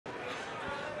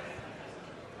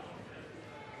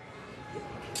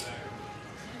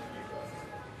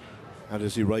How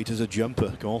does he rate as a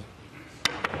jumper, Cole?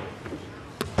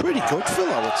 Pretty good, Phil,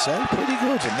 I would say. Pretty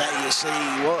good. And there you see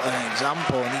what an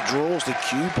example. And he draws the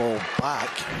cue ball back.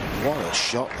 What a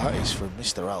shot that is from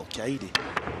Mr. Alcaide.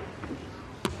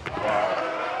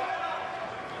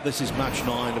 This is match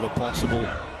 9 of a possible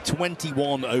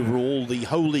 21 overall. The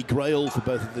holy grail for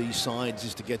both of these sides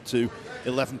is to get to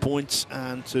 11 points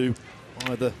and to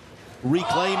either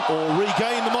reclaim or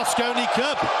regain the Mosconi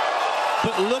Cup.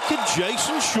 But look at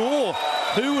Jayson Shaw.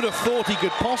 Who would have thought he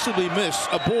could possibly miss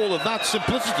a ball of that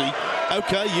simplicity?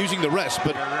 Okay, using the rest,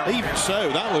 but even so,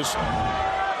 that was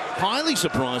highly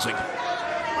surprising.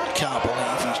 I can't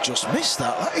believe he's just missed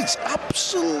that. That is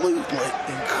absolutely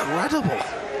incredible.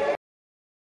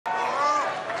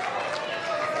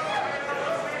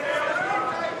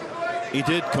 He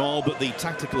did, Carl, but the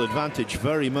tactical advantage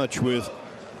very much with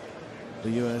the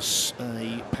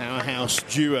USA powerhouse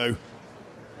duo.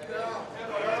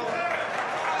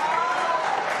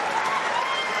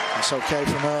 It's okay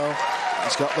from Earl.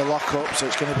 He's got the lock up, so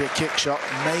it's going to be a kick shot.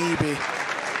 Maybe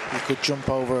he could jump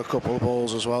over a couple of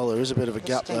balls as well. There is a bit of a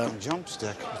gap there. Jump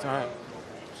stick. All right.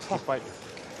 Stop fighting.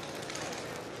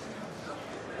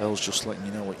 Earl's just letting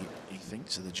you know what he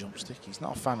thinks of the jump stick. He's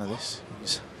not a fan of this.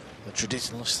 He's a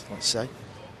traditionalist, let's say.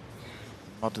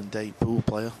 Modern day pool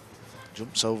player.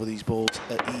 Jumps over these balls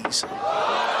at ease.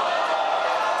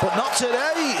 But not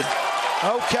today.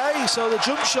 Okay, so the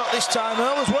jump shot this time,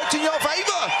 Earl, has worked in your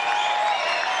favour.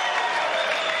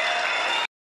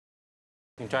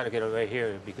 You can try to get away here,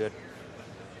 it'd be good.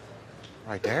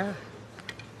 Right there?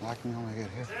 I can only get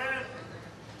here.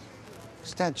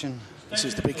 Extension. This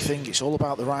is the big thing. It's all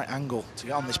about the right angle to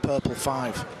get on this purple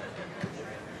 5.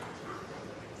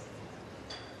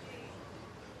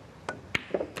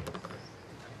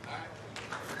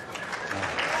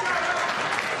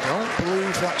 I don't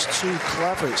believe that's too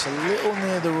clever. It's a little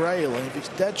near the rail, and if it's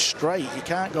dead straight, you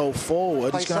can't go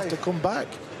forward. He's going to have to come back.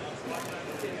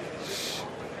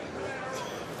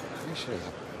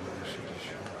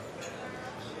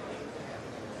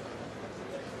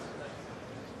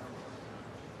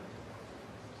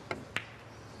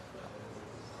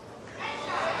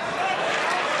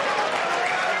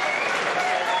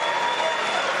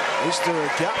 Is there a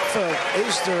gap for?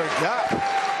 Is there a gap?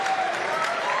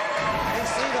 You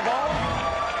see the ball?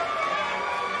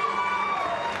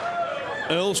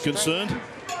 Earl's concerned.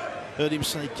 Heard him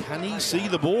say, can he see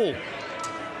the ball?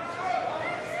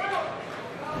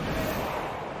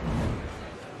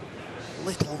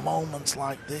 Little moments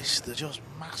like this, they're just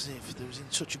massive. They was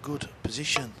in such a good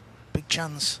position. Big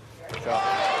chance. Oh,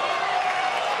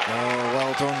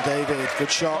 well done, David.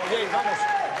 Good shot.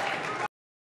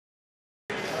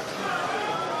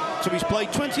 So he's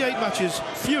played 28 matches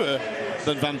fewer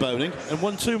than Van Boning and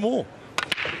won 2 more.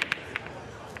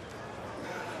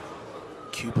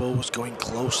 Cue ball was going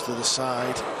close to the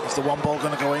side. Is the one ball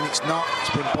going to go in? It's not.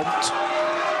 It's been bumped.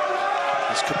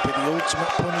 This could be the ultimate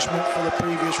punishment for the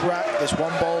previous rack. This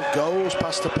one ball goes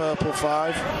past the purple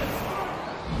 5.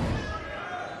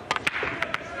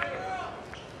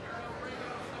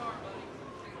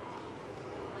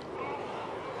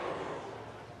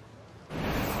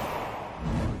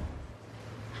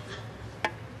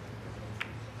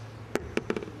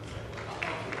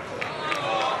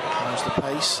 How's the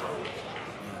pace?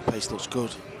 The pace looks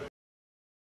good.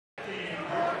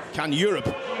 Can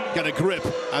Europe get a grip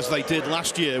as they did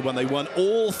last year when they won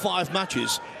all 5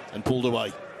 matches and pulled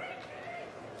away?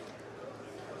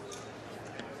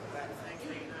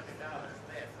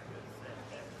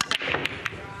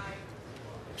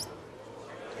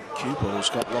 Cue ball's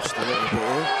got lost a little bit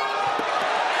here.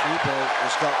 Cue ball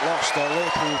has got lost a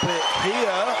little bit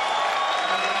here.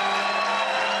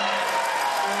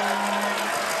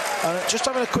 And just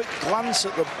having a quick glance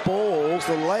at the balls,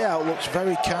 the layout looks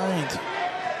very kind.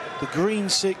 The green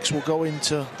 6 will go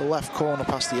into the left corner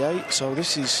past the 8, so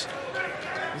this is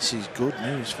good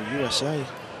news for USA.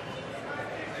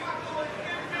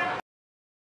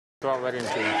 Draw right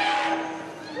into.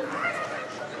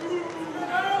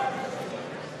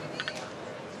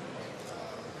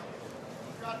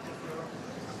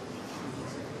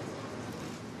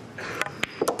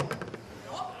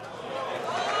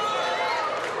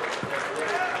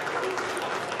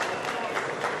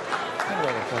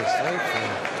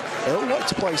 Earl wanted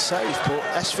to play safe, but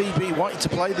SVB wanted to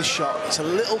play the shot. It's a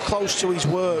little close to his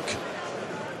work.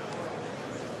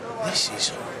 This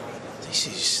is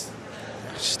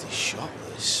a nasty shot,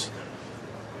 this.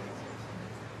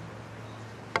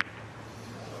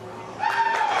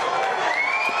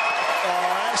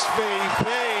 Oh, SVB,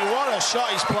 what a shot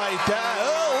he's played there.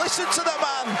 Earl, listen to the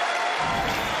man.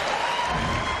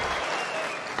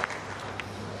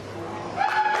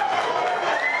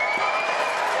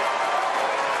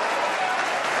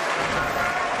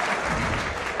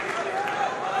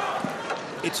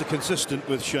 it's a consistent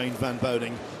with Shane Van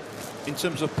Boning in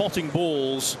terms of potting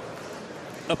balls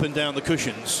up and down the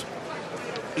cushions.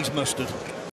 He's mustard.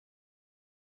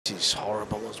 This is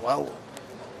horrible as well.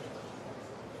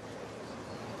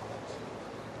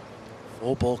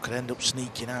 4 ball could end up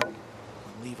sneaking out and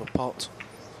leave a pot.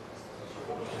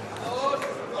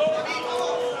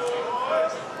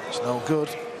 It's no good.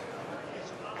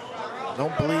 I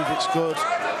don't believe it's good.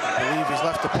 I believe he's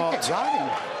left the pot.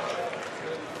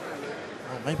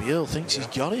 Well, maybe Earl thinks he's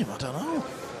got him. I don't know.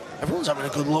 Everyone's having a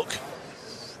good look.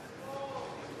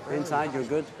 Inside, you're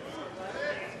good.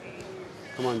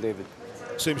 Come on, David.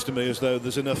 Seems to me as though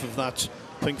there's enough of that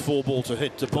pink 4 ball to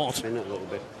hit the pot. Spin it a little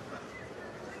bit.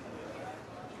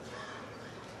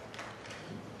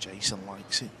 Jayson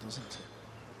likes it, doesn't he?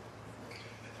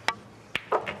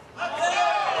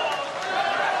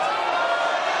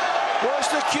 Where's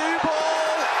the cue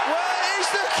ball? Where is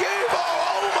the cue ball?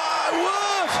 Oh my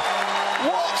word!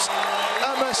 What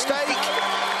a mistake!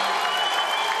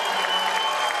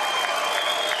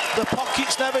 The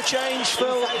pockets never change,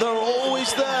 Phil. They're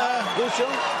always there.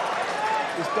 Ouschan,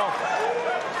 stop.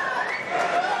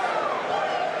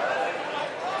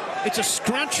 It's a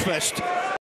scratch fest.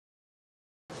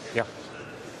 Yeah.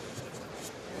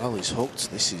 Well, he's hooked.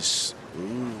 This is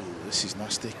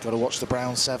nasty. Got to watch the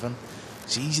brown 7.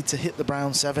 It's easy to hit the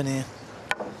brown 7 here.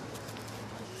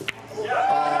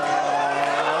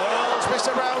 Oh, it's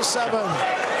Mr. Brown 7.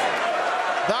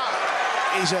 That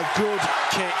is a good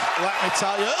kick, let me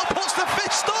tell you. Earl puts the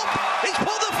fist up. He's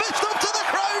put the fist up to the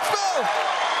crowd, Phil.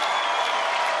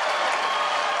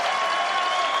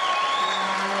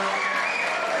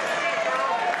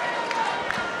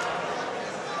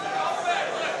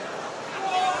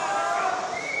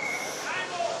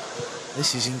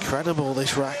 This is incredible,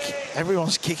 this rack.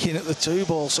 Everyone's kicking at the 2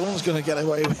 ball. Someone's going to get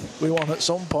away with one at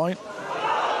some point. Oh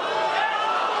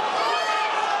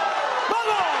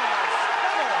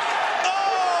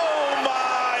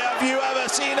my, have you ever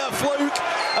seen a fluke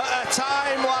at a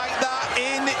time like that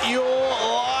in your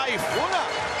life?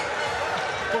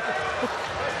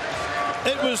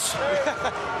 It was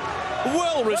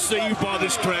well received by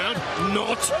this crowd.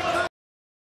 Not.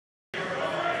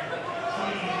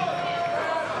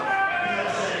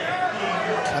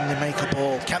 Can they make a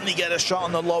ball? Can they get a shot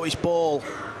on the lowest ball?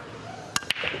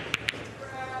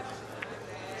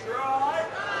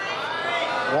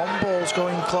 One ball's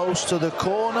going close to the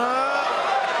corner.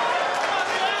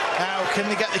 Now, can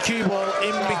they get the cue ball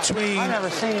in between? I've never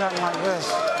seen nothing like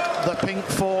this. The pink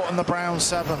 4 and the brown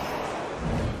 7.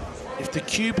 If the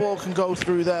cue ball can go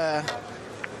through there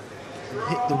and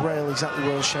hit the rail exactly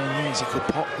where Shane needs, he could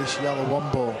pop this yellow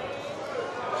 1 ball.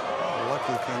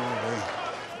 Lucky came away.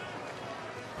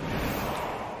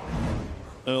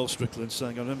 Earl Strickland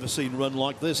saying, I've never seen a run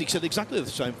like this. He said exactly the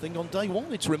same thing on day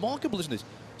 1. It's remarkable, isn't it?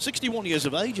 61 years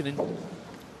of age, and in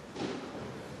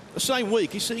the same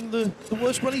week, he's seeing the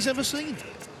worst run he's ever seen.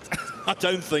 I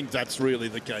don't think that's really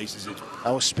the case, is it?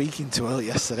 I was speaking to Earl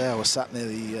yesterday. I was sat near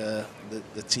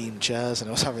the team chairs, and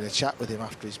I was having a chat with him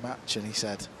after his match, and he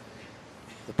said,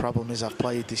 the problem is I've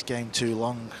played this game too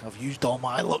long. I've used all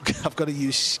my luck. I've got to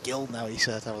use skill now, he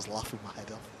said. I was laughing my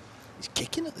head off. He's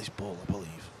kicking at this ball, I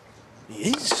believe.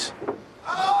 He is.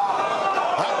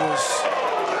 That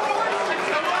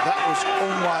was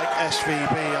unlike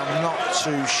SVB. I'm not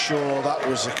too sure that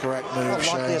was the correct move, The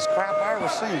Shane. luckiest crap I ever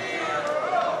seen.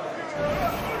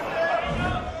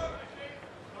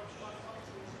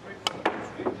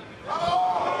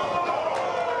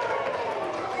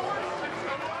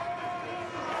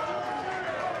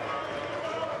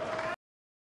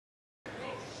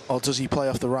 Or does he play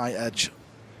off the right edge?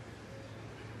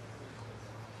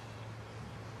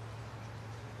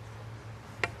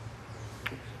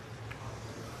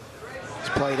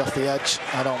 Played off the edge.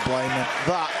 I don't blame him.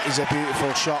 That is a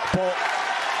beautiful shot, but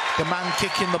the man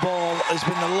kicking the ball has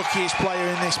been the luckiest player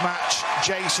in this match,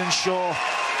 Jayson Shaw.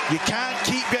 You can't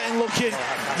keep getting lucky.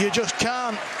 You just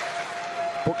can't.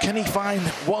 But can he find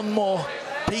one more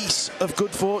piece of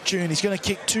good fortune? He's going to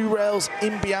kick 2 rails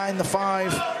in behind the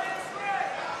 5.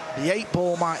 The 8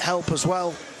 ball might help as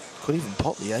well. Could even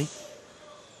pot the 8.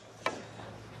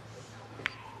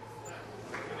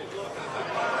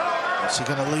 What's he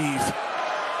going to leave?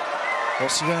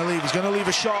 What's he going to leave? He's going to leave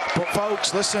a shot. But,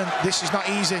 folks, listen, this is not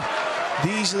easy.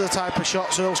 These are the type of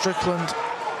shots Earl Strickland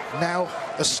now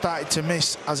has started to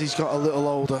miss as he's got a little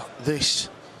older. This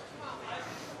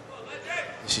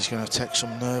is going to take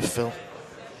some nerve, Phil.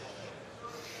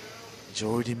 He's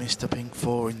already missed a pink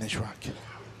 4 in this rack.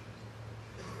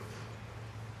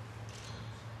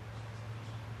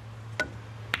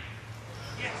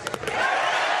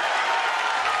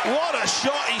 What a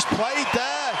shot he's played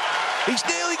there. He's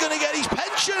nearly get his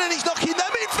pension, and he's knocking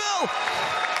them in, Phil.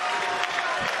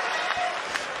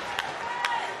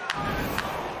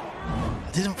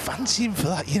 I didn't fancy him for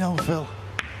that, you know, Phil.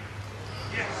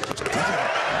 Just didn't.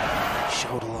 He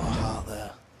showed a lot of heart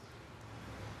there.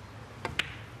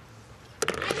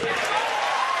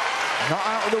 Not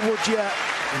out of the woods yet.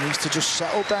 He needs to just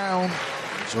settle down.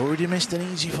 He's already missed an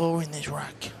easy four in this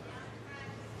rack.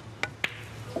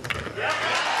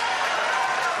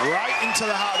 Right into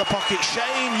the heart of the pocket.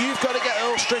 Shane, you've got to get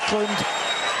Earl Strickland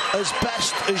as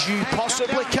best as you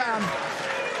possibly can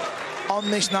on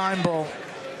this 9-ball.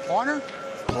 Corner.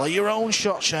 Play your own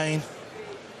shot, Shane,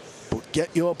 but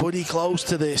get your buddy close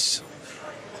to this.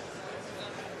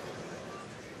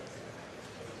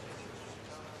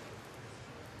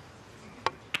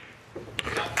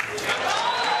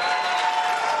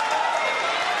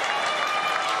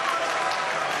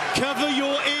 Cover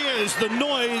your ears, the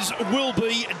noise will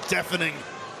be deafening.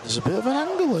 There's a bit of an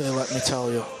angle here, let me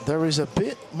tell you. There is a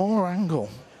bit more angle.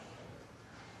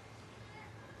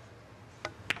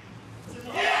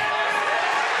 Earl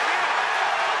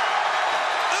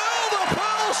the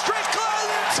Pearl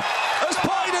Strickland has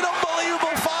played an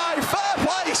unbelievable 5. Fair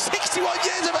play, 61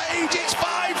 years of age, it's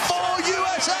 5-4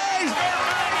 USA.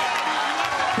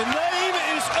 The name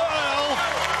is Earl,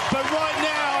 but right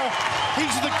now,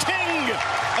 he's the king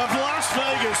of Las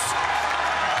Vegas.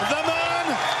 The man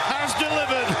has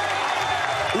delivered.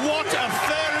 What a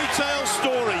fairy tale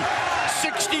story.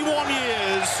 61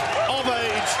 years of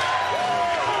age.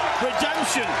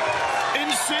 Redemption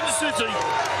in Sin City.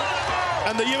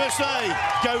 And the USA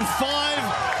go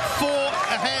 5-4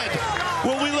 ahead.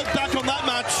 Will we look back on that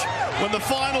match when the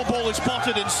final ball is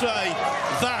spotted and say,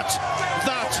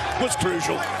 that was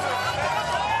crucial.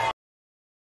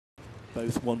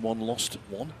 Both won one, lost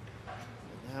one.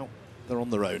 Now they're on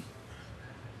their own.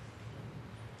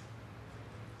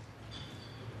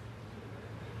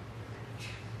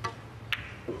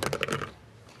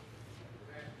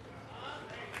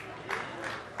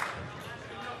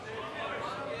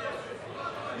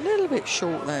 A little bit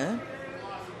short there.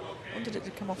 Wanted it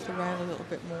to come off the rail a little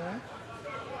bit more.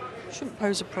 Shouldn't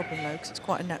pose a problem though, because it's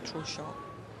quite a natural shot.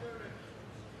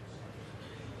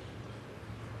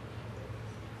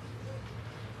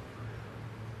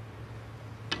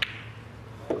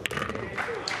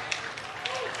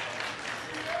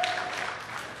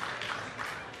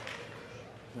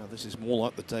 Now this is more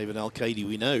like the David Alcaide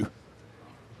we know.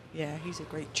 Yeah, he's a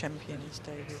great champion, is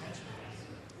David.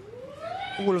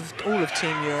 All of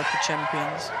Team Europe are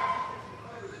champions.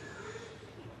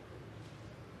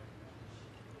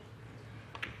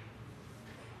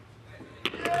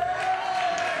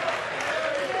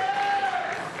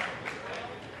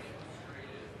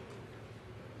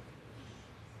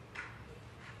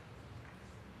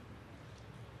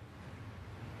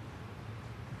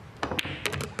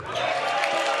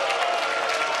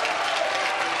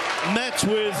 Met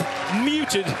with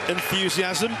muted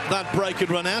enthusiasm. That break had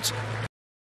run out.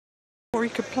 Or he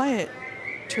could play it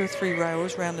 2 or 3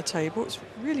 rails around the table. It's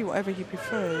really whatever he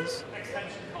prefers.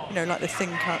 You know, like the thin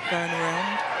cut going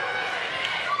around.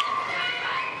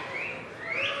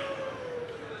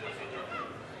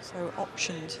 So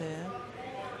options here.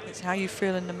 It's how you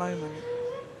feel in the moment.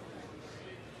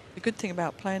 The good thing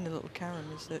about playing the little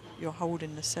carom is that you're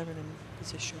holding the 7 in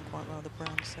position quite well, the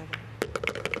brown 7.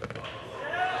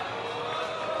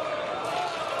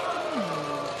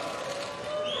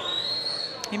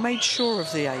 He made sure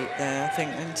of the 8 there, I think,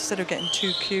 instead of getting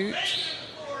too cute.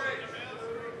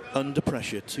 Under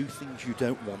pressure, 2 things you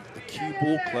don't want. The cue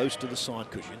ball close to the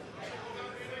side cushion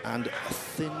and a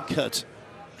thin cut.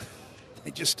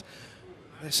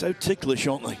 They're so ticklish,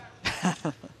 aren't they?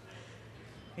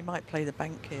 He might play the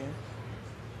bank here.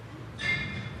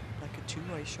 Like a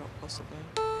 2-way shot, possibly.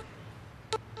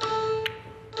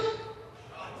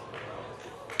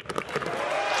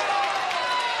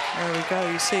 There we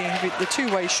go. You see the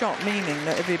 2-way shot, meaning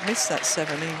that if he'd missed that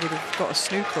 7, he would have got a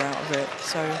snooker out of it.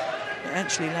 So it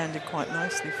actually landed quite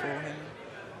nicely for him.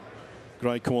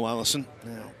 Great call, Alison.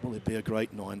 Now, will it be a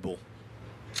great 9-ball?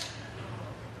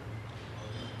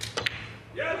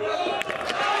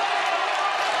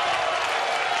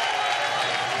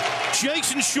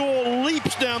 Jayson Shaw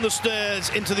leaps down the stairs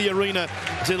into the arena,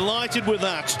 delighted with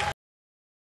that.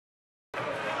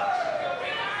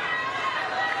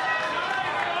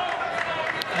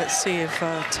 Let's see if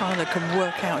Tyler can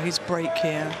work out his break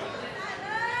here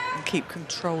and keep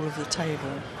control of the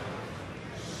table.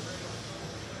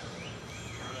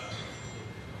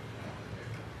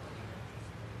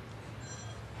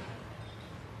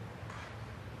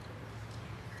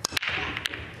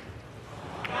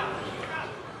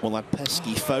 Well, that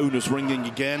pesky phone is ringing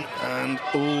again, and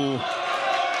oh.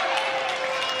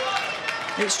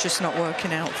 It's just not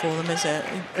working out for them, is it?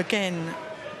 Again,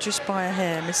 just by a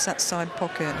hair, missed that side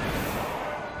pocket.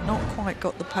 Not quite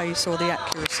got the pace or the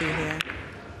accuracy here.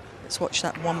 Let's watch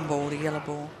that one ball, the yellow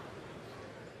ball.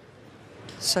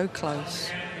 So close.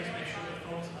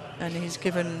 And he's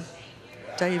given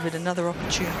David another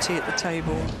opportunity at the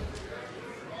table.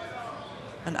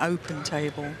 An open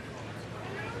table.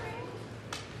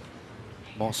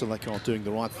 Marcel Lecard doing the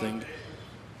right thing,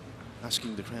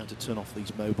 asking the crowd to turn off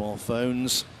these mobile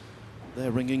phones.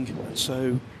 They're ringing, and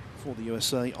so for the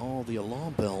USA are the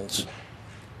alarm bells.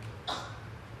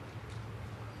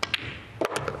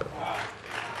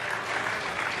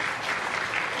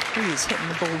 He is hitting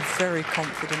the ball very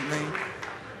confidently.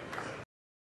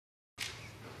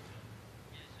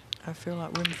 I feel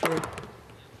like room for a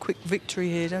quick victory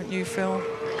here, don't you, Phil?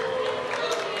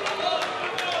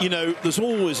 You know, there's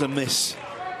always a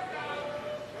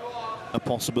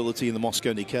possibility in the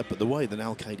Mosconi Cup, but the way that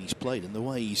Alcaide's played and the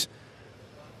way he's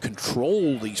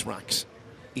controlled these racks,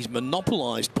 he's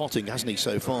monopolised potting, hasn't he,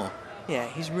 so far? Yeah,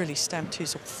 he's really stamped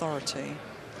his authority.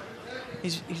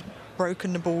 He's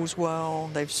broken the balls well,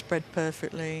 they've spread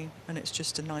perfectly, and it's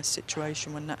just a nice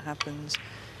situation when that happens.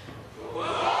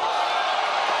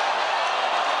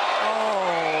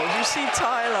 Oh, did you see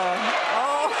Tyler?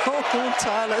 Oh,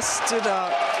 Tyler stood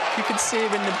up. You could see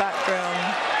him in the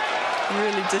background.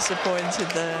 Really disappointed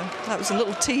there. That was a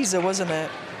little teaser, wasn't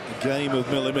it? A game of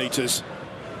millimetres.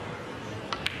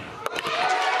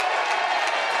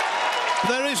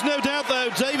 There is no doubt, though,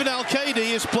 David Alcaide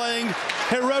is playing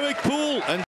heroic pool.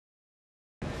 And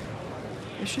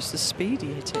it's just the speed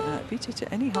he hit it at. If he'd hit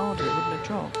it any harder, it wouldn't have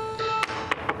dropped.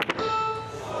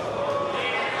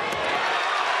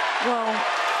 Well,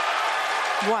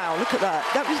 wow, look at that.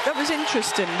 That was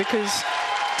interesting because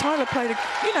Tyler played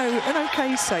an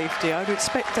okay safety. I'd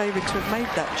expect David to have made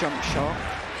that jump shot.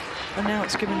 And now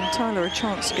it's given Tyler a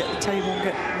chance to get the table and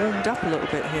get warmed up a little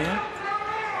bit here.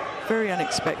 Very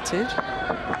unexpected.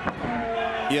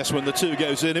 Yes, when the two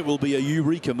goes in, it will be a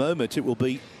eureka moment. It will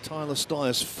be Tyler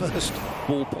Styer's first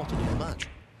ball potted in the match.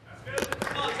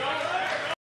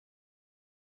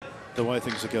 The way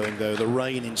things are going, though, the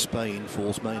rain in Spain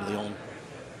falls mainly on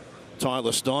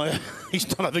Tyler Styer. He's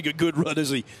not having a good run,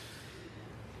 is he?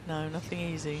 No, nothing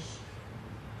easy.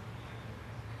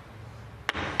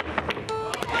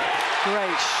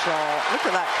 Great shot. Look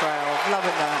at that crowd.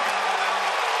 Loving that.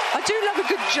 I do love a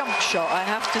good jump shot, I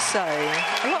have to say.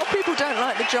 A lot of people don't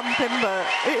like the jumping, but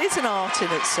it is an art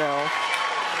in itself.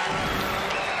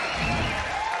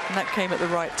 And that came at the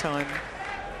right time.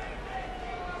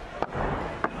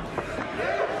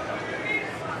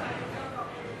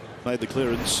 Made the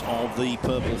clearance of the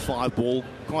purple 5 ball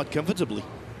quite comfortably.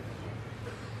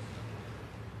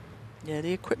 Yeah,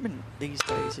 the equipment these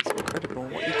days is incredible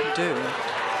what you can do.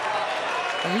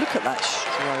 And look at that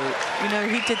stroke. You know,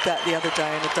 he did that the other day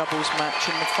in a doubles match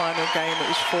in the final game. It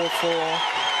was 4-4.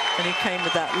 And he came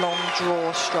with that long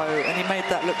draw stroke. And he made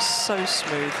that look so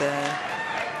smooth there.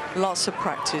 Lots of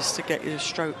practice to get you a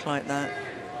stroke like that.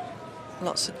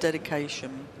 Lots of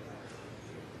dedication.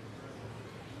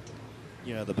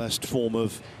 Yeah, the best form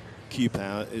of cue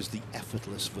power is the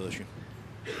effortless version.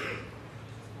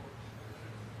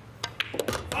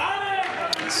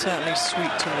 It's certainly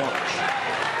sweet to watch.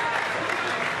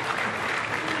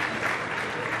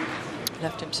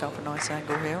 Left himself a nice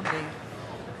angle here on the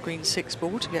green 6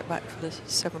 ball to get back for the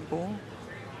 7 ball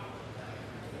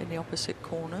in the opposite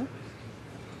corner.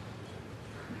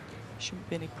 Shouldn't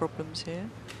be any problems here.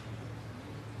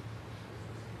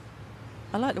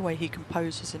 I like the way he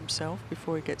composes himself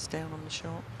before he gets down on the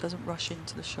shot. Doesn't rush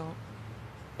into the shot.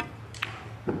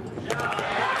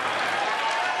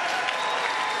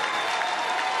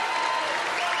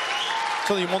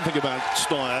 Tell you one thing about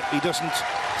Styer, he doesn't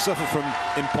suffer from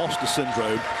imposter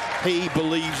syndrome. He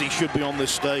believes he should be on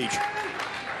this stage.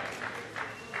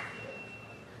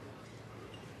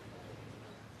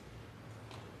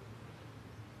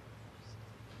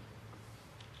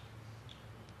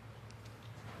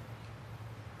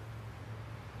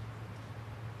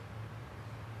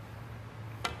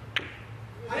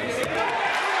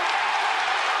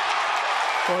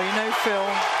 Well, you know, Phil,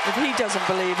 if he doesn't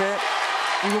believe it,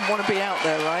 you wouldn't want to be out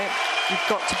there, right? You've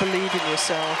got to believe in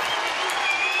yourself.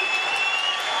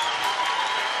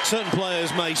 Certain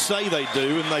players may say they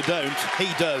do, and they don't.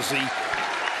 He does. He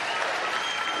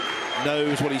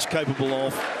knows what he's capable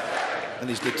of, and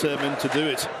he's determined to do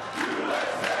it.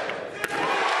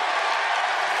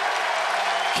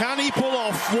 Can he pull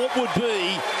off what would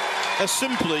be a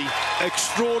simply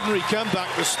extraordinary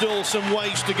comeback? There's still some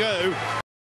ways to go.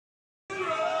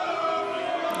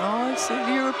 So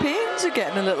the Europeans are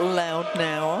getting a little loud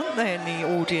now, aren't they, in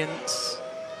the audience?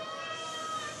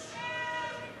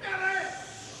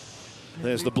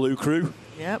 There's the blue crew.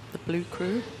 Yep, the blue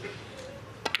crew.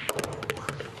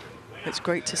 It's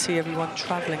great to see everyone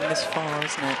travelling this far,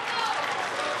 isn't it?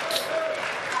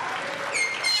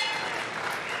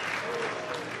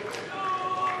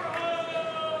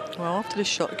 Well, after this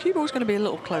shot, the cue ball's going to be a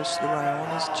little close to the rail,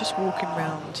 and he's just walking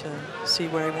round to see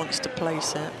where he wants to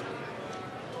place it.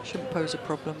 Shouldn't pose a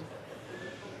problem.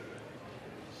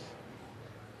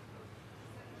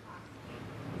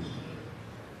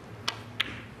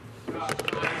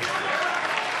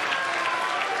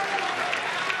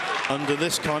 Under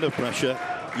this kind of pressure,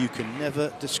 you can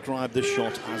never describe the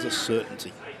shot as a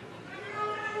certainty.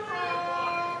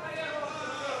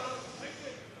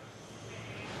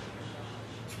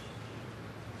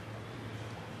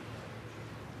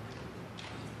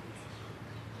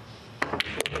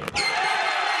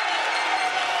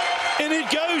 In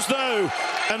it goes, though,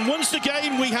 and once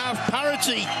again we have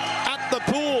parity at the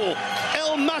pool.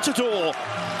 El Matador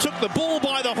took the bull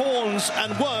by the horns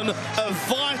and won a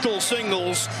vital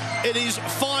singles. It is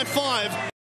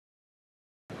 5-5.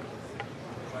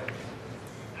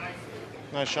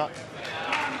 Nice shot.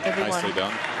 Nicely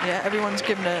done. Yeah, everyone's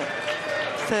given a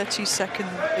 30-second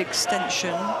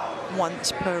extension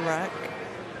once per rack.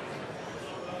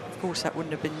 Of course, that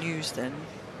wouldn't have been used then.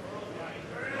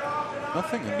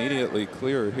 Nothing immediately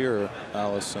clear here,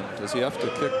 Allison. Does he have to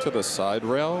kick to the side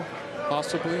rail,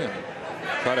 possibly, and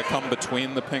try to come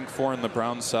between the pink 4 and the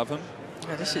brown 7?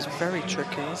 Yeah, this is very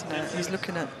tricky, isn't it? He's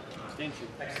looking at,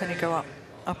 can he go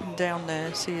up and down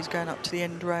there? See, he's going up to the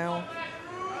end rail.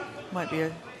 Might be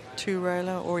a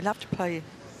 2-railer, or he'll have to play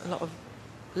a lot of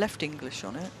left English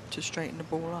on it to straighten the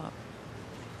ball up.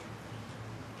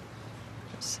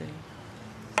 Let's see.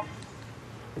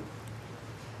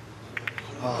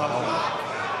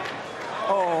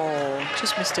 Oh,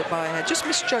 just missed it by a head. Just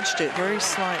misjudged it very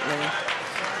slightly.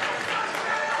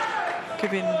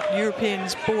 Giving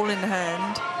Europeans ball in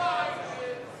hand.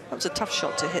 That was a tough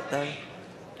shot to hit, though.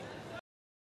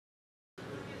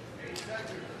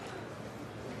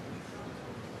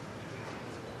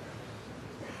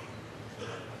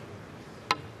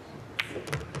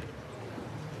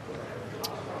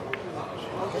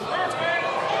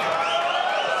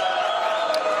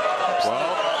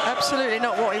 Absolutely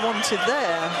not what he wanted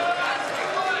there.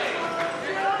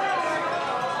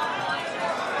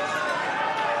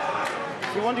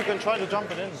 If you want, you can try to jump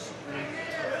it in.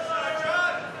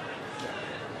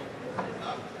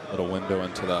 Little window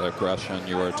into that aggression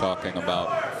you were talking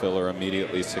about. Filler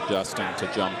immediately suggesting to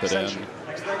jump it in.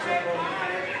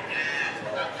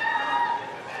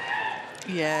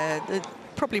 Yeah,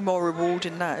 probably more reward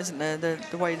in that, isn't there?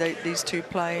 The way these two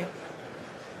play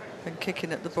and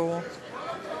kicking at the ball.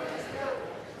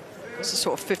 It's a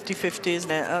sort of 50-50, isn't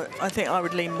it? I think I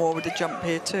would lean more with the jump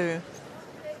here too.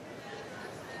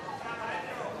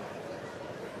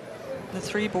 The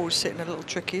 3 ball's sitting a little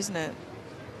tricky, isn't it?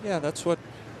 Yeah, that's what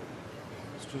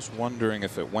I was just wondering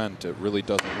if it went. It really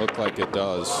doesn't look like it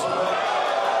does.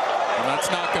 And that's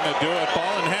not going to do it.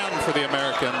 Ball in hand for the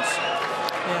Americans.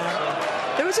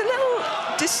 Yeah. There was a little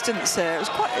distance there. It was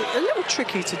quite a little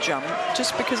tricky to jump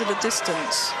just because of the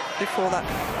distance before that.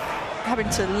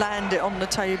 Having to land it on the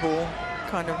table,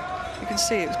 kind of, you can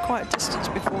see it was quite a distance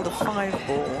before the 5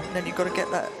 ball, and then you've got to get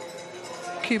that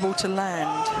cue ball to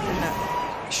land in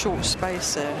that short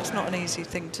space there. It's not an easy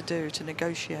thing to do, to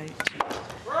negotiate.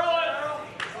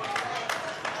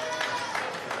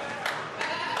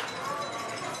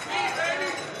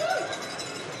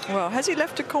 Well, has he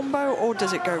left a combo, or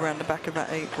does it go around the back of that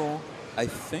 8 ball? I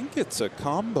think it's a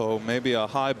combo, maybe a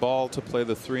high ball to play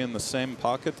the 3 in the same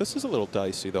pocket. This is a little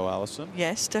dicey, though, Allison.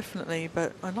 Yes, definitely,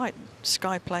 but I like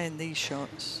Sky playing these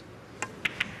shots.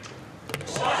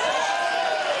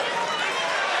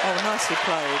 Oh, nicely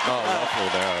played. Oh, lovely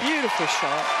there. Beautiful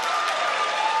shot.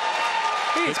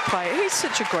 He's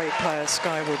such a great player,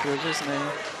 Sky Woodward, isn't he?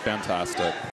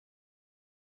 Fantastic.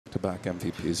 Back-to-back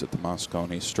MVPs at the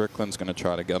Mosconi. Strickland's going to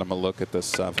try to get him a look at this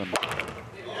 7.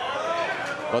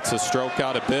 Lets a stroke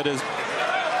out a bit. Is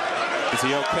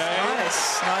he okay?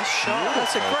 Nice shot.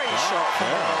 That's a great shot from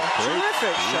Earl.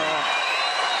 Terrific shot.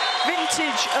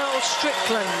 Vintage Earl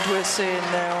Strickland we're seeing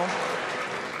now.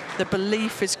 The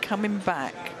belief is coming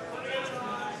back.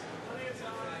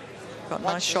 Got a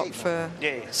nice shot for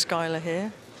Skylar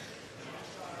here.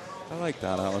 I like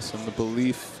that, Allison. The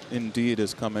belief indeed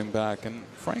is coming back, and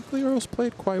frankly, Earl's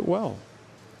played quite well.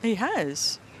 He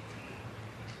has.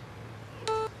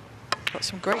 Got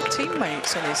some great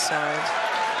teammates on his side.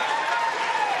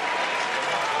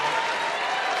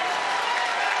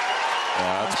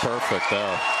 Yeah, That's perfect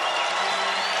there.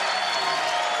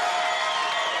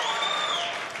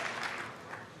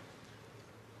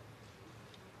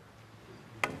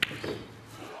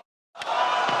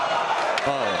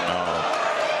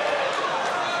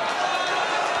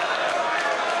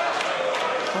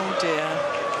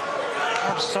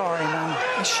 Sorry, man.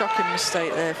 A shocking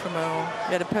mistake there from Earl.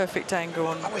 He had a perfect angle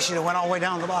on. I wish he'd have went all the way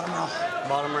down the bottom rail.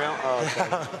 Bottom rail? Oh, okay.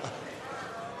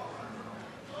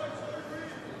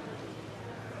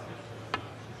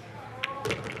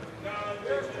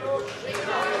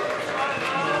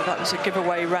 Yeah, that was a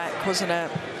giveaway rack, wasn't it?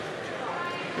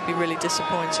 He'd be really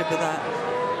disappointed with that.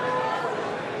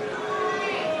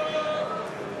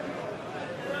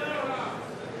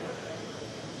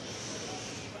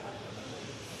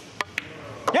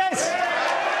 Yes!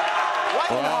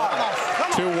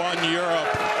 2-1 Europe.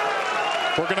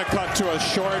 We're going to cut to a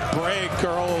short break.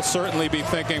 Earl will certainly be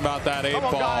thinking about that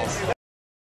 8-ball. Guys.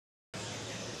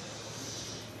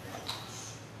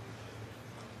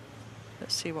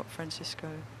 Let's see what Francisco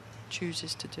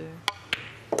chooses to do.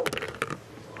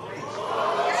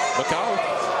 Look out.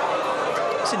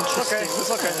 It's interesting.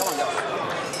 It's okay. Come on, guys.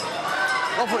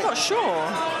 I'm not sure.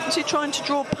 Is he trying to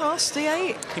draw past the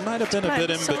 8? He might have been a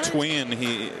bit in between.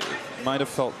 He might have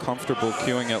felt comfortable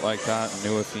cueing it like that and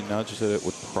knew if he nudged it, it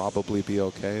would probably be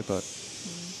okay, but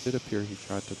it did appear he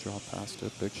tried to draw past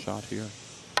it. Big shot here.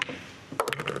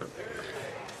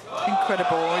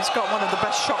 Incredible. He's got one of the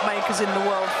best shot makers in the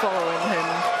world following him.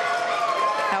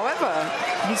 However,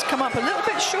 he's come up a little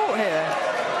bit short here.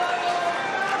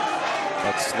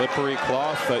 That slippery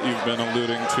cloth that you've been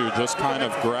alluding to just kind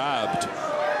of grabbed.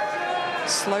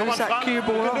 Slows that cue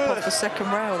ball up off the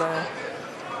second rail there.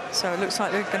 So it looks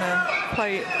like they're going to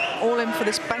play all in for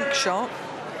this bank shot.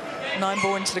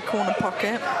 9-ball into the corner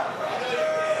pocket.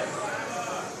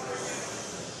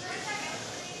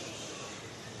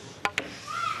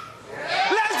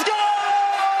 Let's go!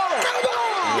 Come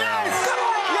on! Yes! Come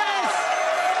on! Yes!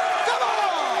 Come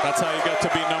on! That's how you get to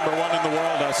be #1 in the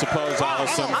world, I suppose,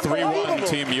 Allison. 3-1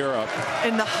 Team Europe.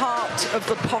 In the heart of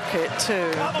the pocket,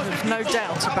 too. There's no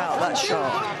doubt about that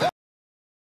shot.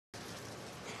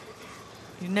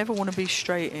 You never want to be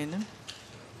straight in.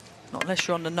 Not unless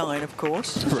you're on the 9, of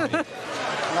course. Right.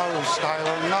 No,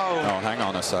 Styer, no. Oh, hang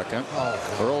on a second.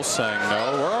 Earl's saying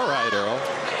no. We're all right, Earl.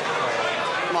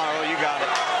 Come on, Earl, you got it.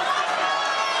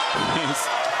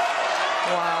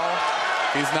 Wow.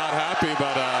 He's not happy,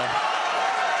 but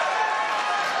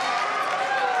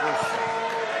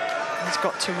he's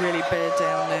got to really bear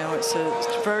down now. It's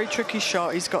a very tricky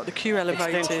shot. He's got the cue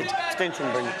elevated.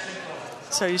 Extension, bring it.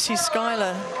 So you see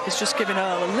Schuyler is just giving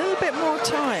Earl a little bit more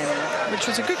time, which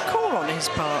was a good call on his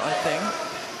part, I think.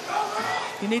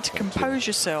 You need to compose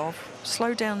yourself,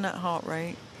 slow down that heart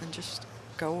rate, and just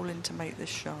go all in to make this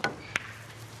shot.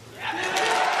 Yes,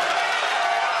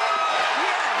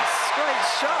 great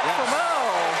shot from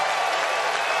Earl.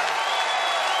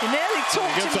 He nearly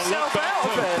talked himself out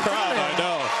of it. I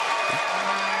know.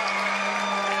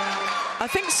 I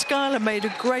think Schuyler made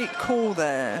a great call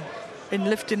there in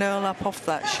lifting Earl up off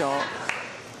that shot.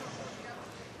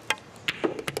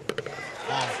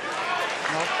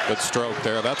 Good stroke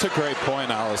there. That's a great point,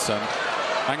 Allison.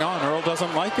 Hang on, Earl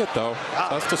doesn't like it, though.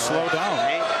 Has to slow down.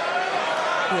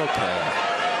 Okay.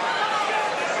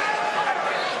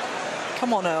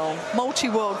 Come on, Earl.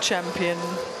 Multi-world champion.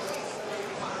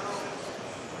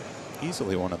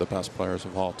 Easily one of the best players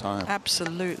of all time.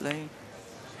 Absolutely.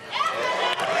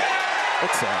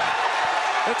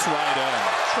 It's right in.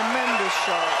 Tremendous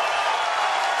shot.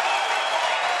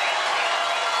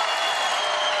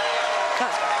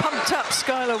 That's pumped up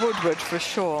Schuyler Woodward for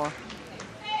sure.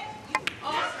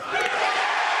 3-2.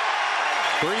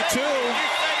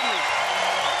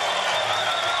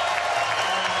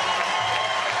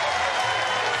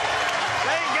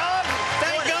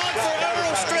 Thank God for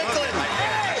Earl Strickland.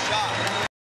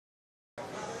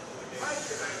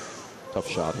 Tough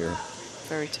shot here.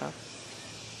 Very tough.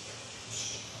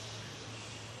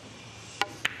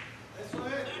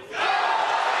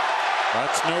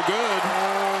 That's no good.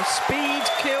 Oh, speed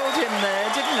killed him there,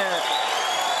 didn't it?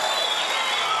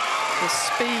 The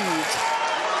speed.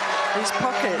 These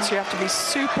pockets you have to be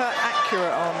super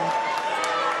accurate on.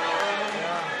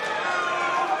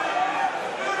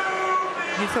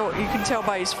 He thought, you can tell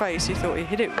by his face, he thought he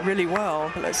hit it really well.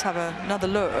 But let's have another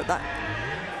look at that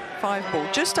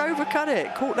 5-ball. Just overcut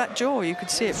it, caught that jaw. You could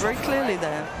see it very clearly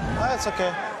there. That's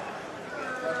okay.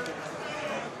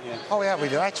 Oh, yeah, we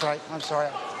do. That's right. I'm sorry.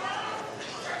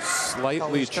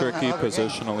 Slightly tricky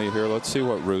positionally here. Let's see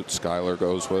what route Schuyler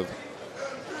goes with.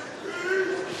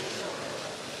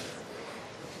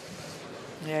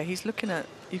 Yeah, he's looking at,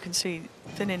 you can see,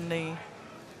 thinning the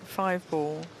 5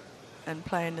 ball and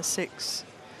playing the 6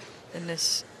 in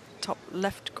this top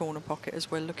left corner pocket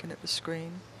as we're looking at the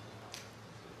screen.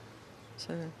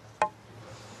 So it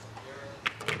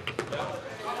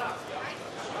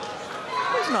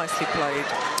was nicely played.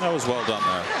 That was well done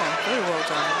there. Yeah, very well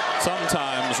done.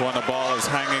 Sometimes when a ball is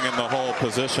hanging in the hole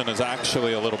position is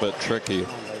actually a little bit tricky.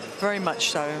 Very much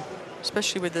so,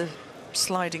 especially with the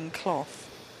sliding cloth.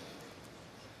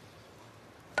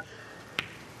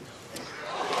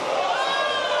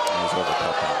 He's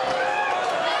overcut that one.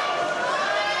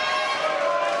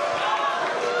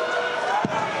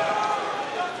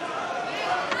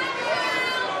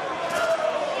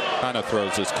 Kind of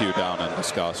throws his cue down in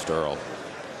disgust, Earl.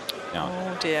 Yeah.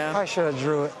 Oh dear. I should have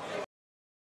drew it.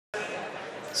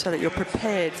 So that you're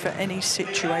prepared for any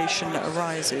situation that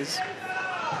arises.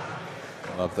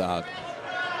 Love that.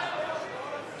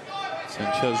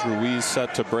 Sanchez Ruiz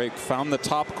set to break. Found the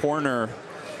top corner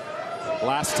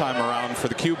last time around for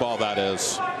the cue ball, that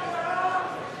is.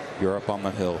 Europe on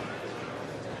the hill.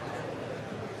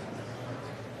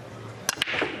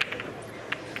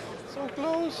 So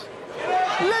close.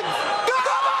 Let's go!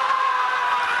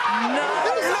 No,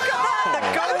 look at that, the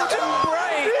golden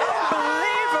break.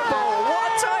 Unbelievable. What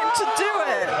a time to do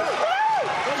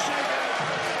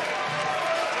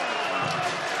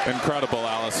it. Incredible,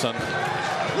 Allison.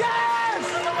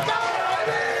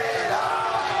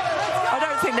 I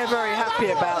don't think they're very happy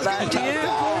about that, do you?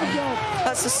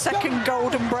 That's the second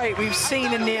golden break we've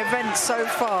seen in the event so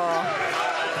far.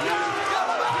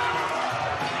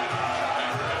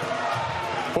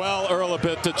 Well, Earl a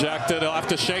bit dejected. He'll have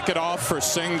to shake it off for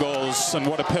singles, and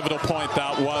what a pivotal point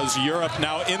that was. Europe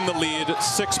now in the lead,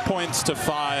 6 points to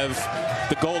 5.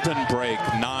 The golden break,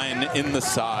 9 in the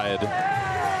side.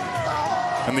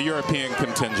 And the European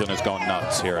contingent is going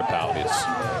nuts here at Bally's.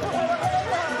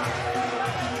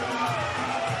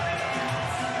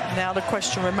 Now the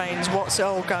question remains, what's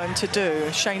Earl going to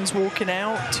do? Shane's walking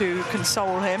out to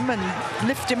console him and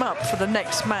lift him up for the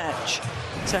next match.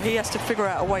 So he has to figure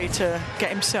out a way to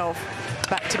get himself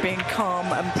back to being calm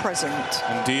and present.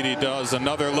 Indeed he does.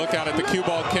 Another look at it. The cue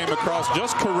ball came across,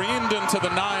 just careened into the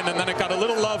 9, and then it got a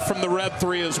little love from the red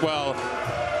 3 as well.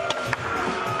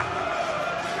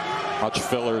 Watch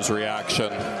Filler's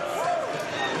reaction.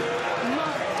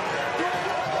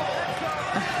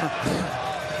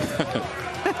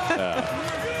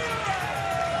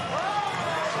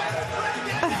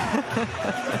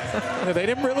 They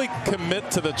didn't really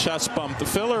commit to the chest bump. The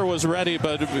Filler was ready,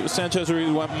 but Sanchez Ruiz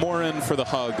went more in for the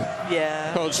hug.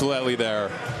 Yeah. Coach Lely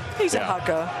there. He's a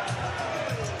hugger.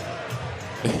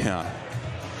 Yeah.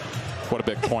 What a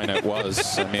big point it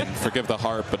was. I mean, forgive the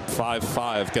heart, but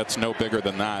 5-5 gets no bigger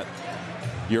than that.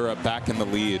 Europe back in the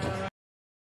lead.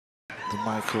 The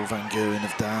Michael Van Geuren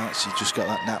of darts, he just got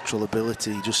that natural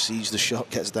ability. He just sees the shot,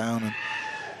 gets down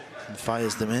and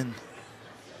fires them in.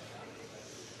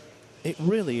 It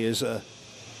really is a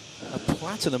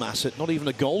platinum asset, not even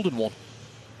a golden one.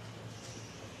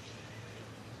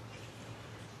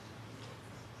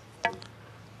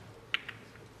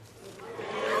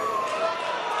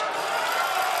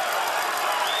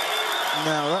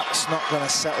 Now that's not going to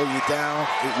settle you down.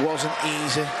 It wasn't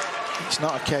easy. It's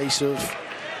not a case of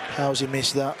how's he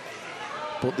missed that,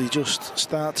 but they just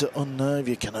start to unnerve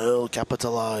you. Can Earl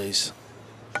capitalise?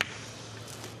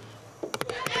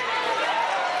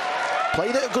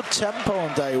 Played at a good tempo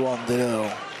on day one, did Earl?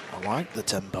 I liked the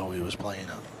tempo he was playing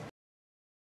at.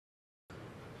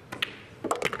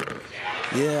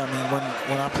 Yeah, I mean,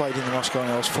 when I played in the Mosconi,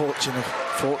 I was fortunate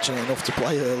enough to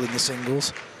play Earl in the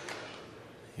singles.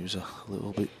 He was a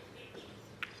little bit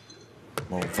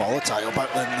more volatile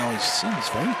back then. No, he seems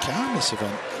very calm this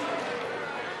event.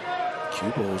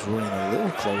 Cue ball's running a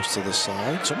little close to the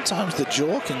side. Sometimes the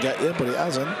jaw can get you, but it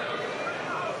hasn't.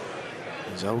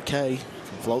 He's okay.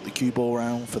 Can float the cue ball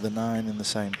around for the 9 in the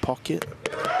same pocket.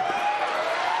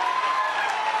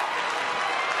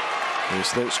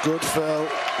 This looks good, Phil.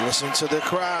 Listen to the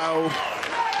crowd.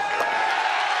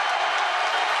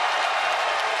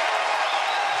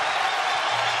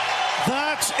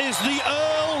 That is the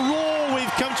Earl roar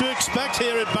we've come to expect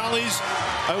here at Bally's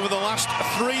over the last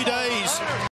 3 days.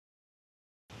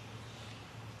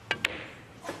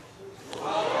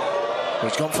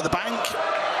 He's gone for the bank.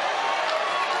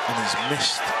 And he's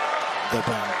missed the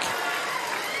bank.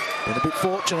 Been a bit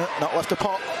fortunate, not left a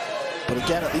pot. But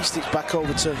again, at least it's back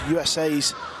over to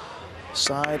USA's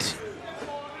side.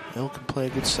 Earl can play a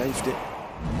good safety.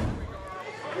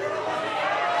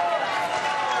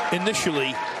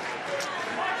 Initially,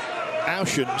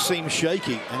 Ouschan seems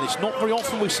shaky, and it's not very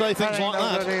often we say things like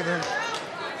that. Either.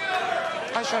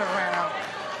 I should have ran out.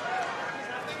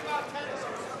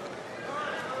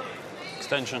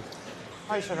 extension.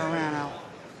 I should have ran out.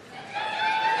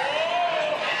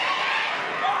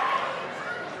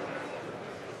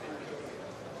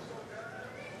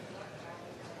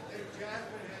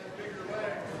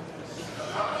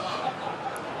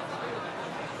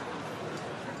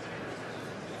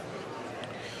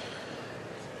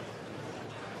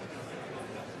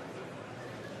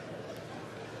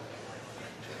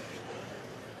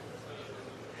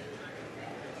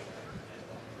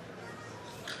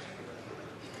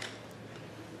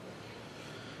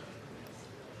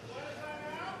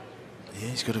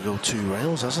 He's got to go 2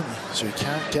 rails, hasn't he? So he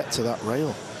can't get to that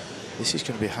rail. This is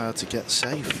going to be hard to get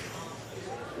safe.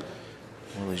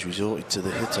 Well, he's resorted to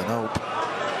the hit and hope.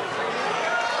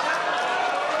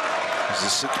 Is the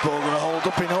 6 ball going to hold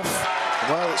up enough?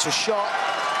 Well, it's a shot.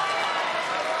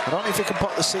 I don't know if he can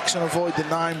put the 6 and avoid the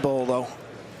 9 ball, though.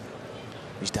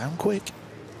 He's down quick.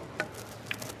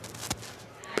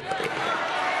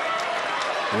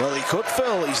 Well, he could,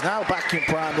 Phil. He's now back in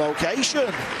prime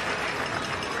location.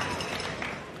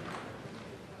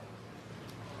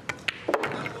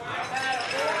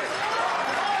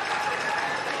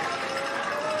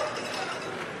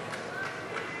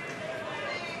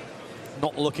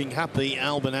 Not looking happy,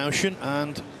 Albin Ouschan,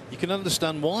 and you can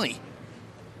understand why.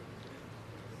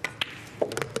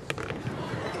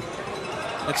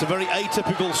 It's a very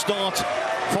atypical start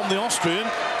from the Austrian,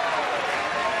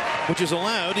 which has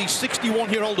allowed his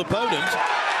 61-year-old opponent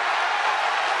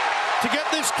to get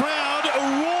this crowd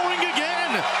roaring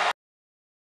again.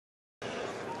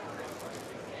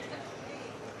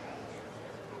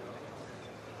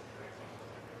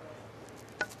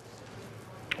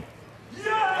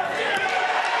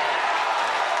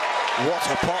 What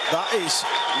a pot that is.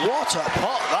 What a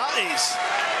pot that is.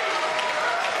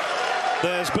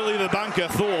 There's Billy the Banker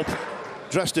Thorpe,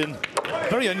 dressed in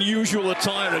very unusual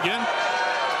attire again.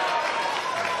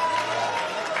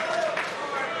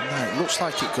 No, it looks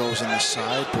like it goes in the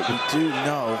side, but we do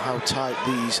know how tight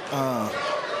these are.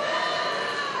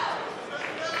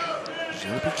 You've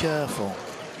got to be careful.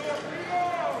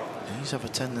 These have a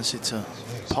tendency to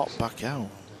pop back out.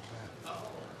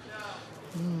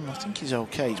 I think he's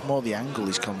okay. It's more the angle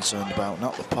he's concerned about,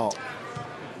 not the pot. I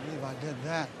believe I did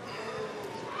that.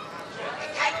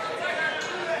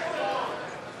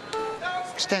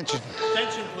 Extension.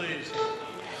 Extension, please.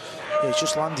 Yeah, he's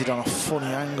just landed on a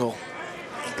funny angle.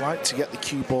 He'd like to get the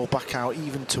cue ball back out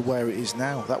even to where it is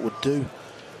now. That would do.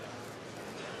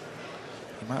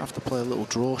 He might have to play a little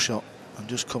draw shot and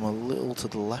just come a little to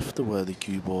the left of where the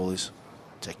cue ball is.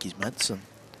 Take his medicine.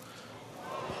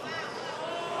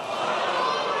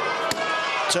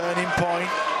 Turning point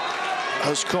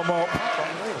has come up.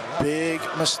 Big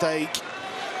mistake.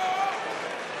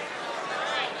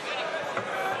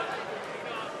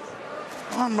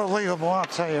 Unbelievable, I'll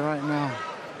tell you right now.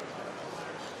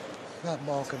 That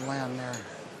ball could land there.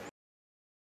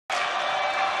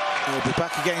 He'll be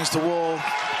back against the wall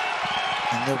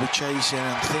and they'll be chasing,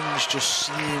 and things just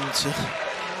seem to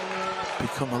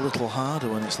become a little harder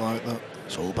when it's like that.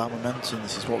 It's all about momentum.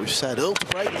 This is what we've said. Earl to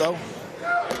break though.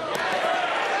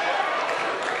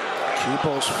 Cue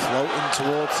ball's floating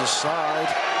towards the side,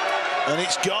 and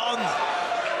it's gone.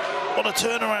 What a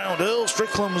turnaround. Earl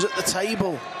Strickland was at the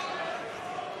table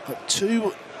at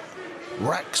 2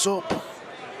 racks up.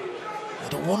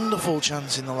 Had a wonderful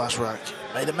chance in the last rack.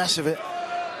 Made a mess of it.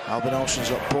 Albin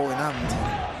Ouschan's got ball in hand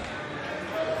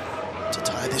to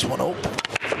tie this one up.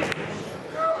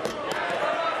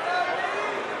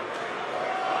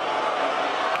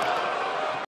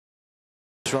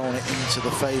 Throwing it into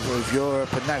the favour of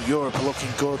Europe, and now Europe are looking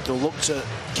good. They'll look to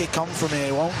kick on from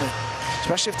here, won't they?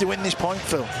 Especially if they win this point,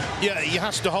 Phil. Yeah, he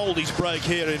has to hold his break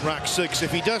here in rack 6.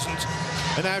 If he doesn't,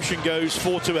 and Ouschan goes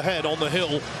 4-2 ahead on the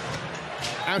hill,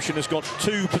 Ouschan has got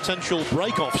 2 potential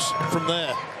break-offs from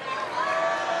there.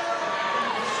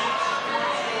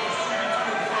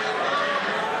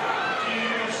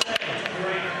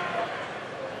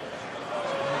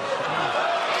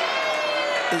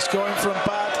 It's going from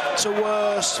bad to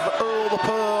worse for Earl the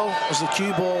Pearl as the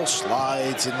cue ball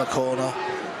slides in the corner.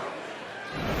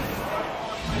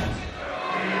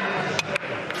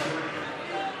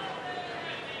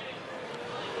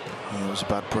 It was a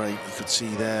bad break. You could see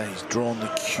there he's drawn the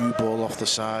cue ball off the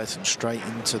side and straight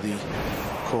into the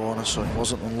corner, so he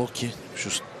wasn't unlucky. It was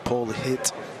just poorly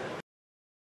hit.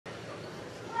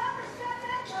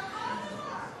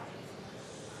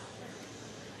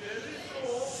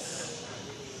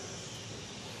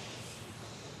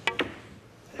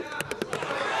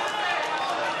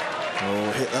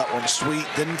 Oh, hit that one sweet,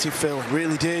 didn't he, Phil?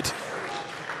 Really did.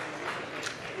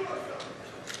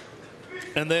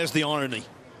 And there's the irony.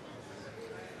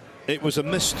 It was a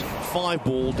missed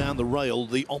 5-ball down the rail,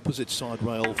 the opposite side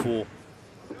rail for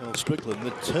Earl Strickland,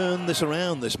 that turned this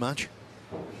around this match.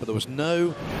 But there was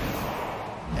no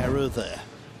error there.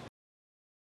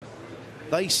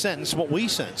 They sense what we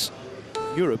sense.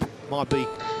 Europe might be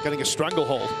getting a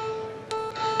stranglehold.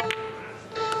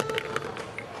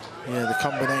 Yeah, the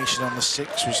combination on the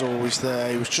 6 was always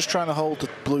there. He was just trying to hold the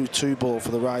blue 2-ball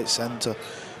for the right centre.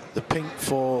 The pink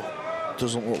 4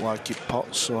 doesn't look like it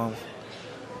pots, so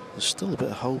there's still a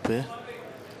bit of hope here.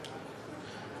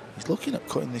 He's looking at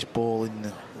cutting this ball in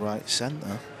the right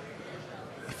centre.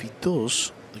 If he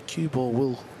does, the cue ball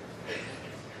will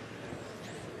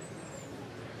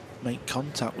make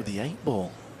contact with the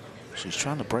 8-ball. So he's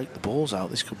trying to break the balls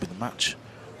out. This could be the match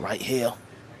right here.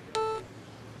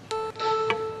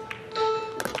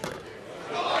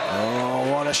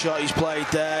 Oh, what a shot he's played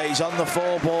there. He's on the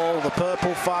 4-ball. The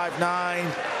purple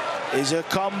 5-9 is a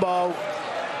combo.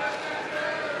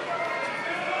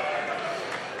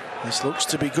 This looks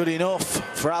to be good enough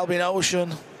for Albin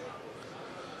Ouschan.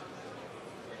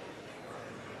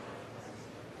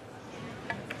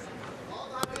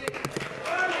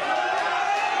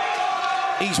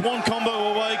 He's one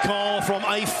combo away, Carl, from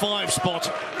a 5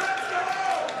 spot.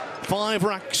 5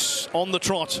 racks on the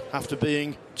trot after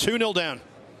being 2-0 down.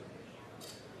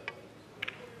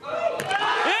 Yeah!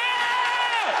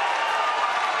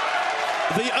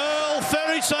 The Earl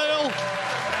fairy tale.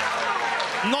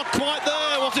 Not quite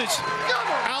there, was it?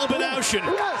 Albin Ouschan,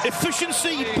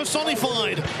 efficiency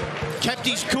personified, kept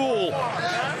his cool.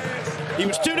 He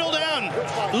was 2-0 down,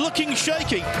 looking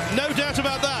shaky, no doubt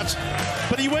about that.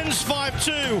 But he wins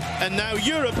 5-2, and now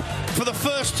Europe, for the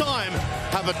first time,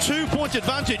 have a 2-point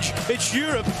advantage. It's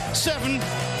Europe 7,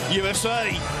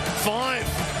 USA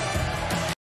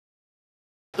 5.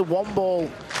 The 1-ball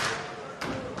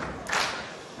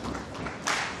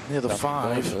near the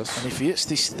 5, and if he hits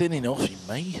this thin enough, he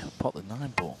may pot the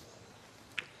 9-ball.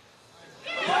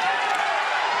 Oh,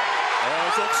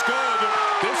 this looks good.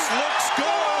 This looks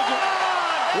good.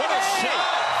 What a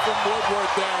shot from Woodward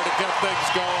there to get things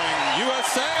going.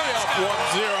 USA up 1-0,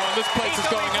 and this place is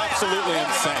going absolutely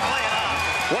insane.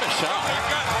 What a shot.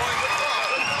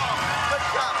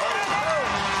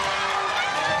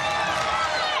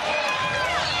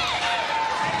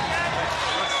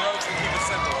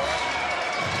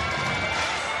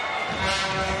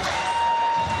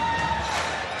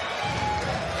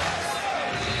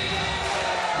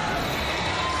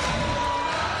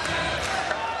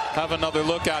 Have another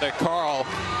look at it, Carl.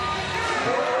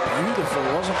 Beautiful,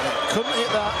 wasn't it? Couldn't hit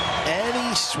that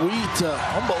any sweeter.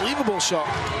 Unbelievable shot.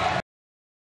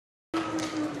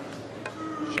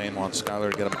 Shane wants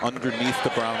Styer to get him underneath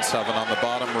the brown 7 on the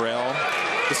bottom rail.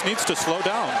 This needs to slow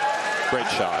down. Great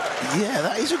shot. Yeah,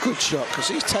 that is a good shot, because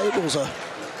these tables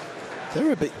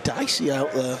they're a bit dicey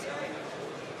out there.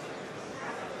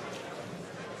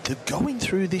 They're going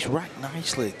through this rack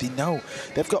nicely. They know.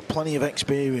 They've got plenty of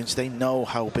experience. They know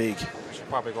how big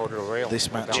Probably go to the rail.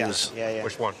 this match is. Yeah.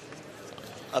 Which one?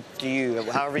 Up to you.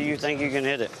 However you think you can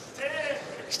hit it.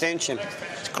 Extension.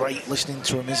 It's great listening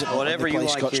to them, isn't it? Whatever when they you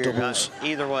play like Scotch here. doubles.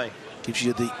 Either way. Gives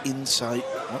you the insight.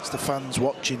 Once the fans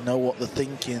watching know what they're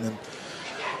thinking, and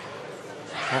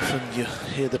often you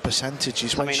hear the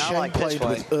percentages. When Shane like played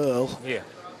with Earl, Yeah.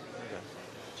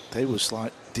 they was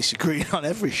like disagreeing on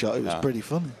every shot. It was pretty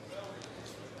funny.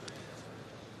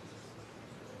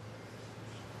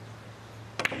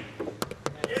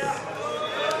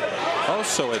 Oh,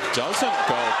 so it doesn't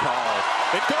go, Carl.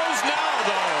 It goes now,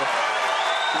 though.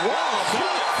 Wow,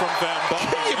 shot from Van Buck.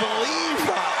 Can you believe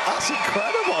that? That's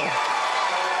incredible.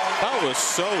 That was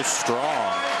so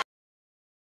strong.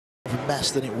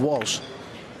 Mess than it was.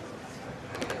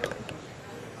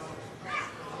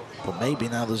 But maybe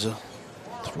now there's a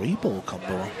 3-ball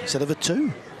combo instead of a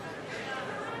 2.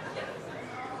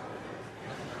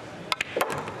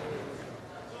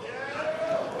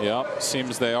 Yep,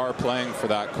 seems they are playing for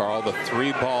that, Carl. The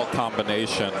 3-ball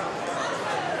combination.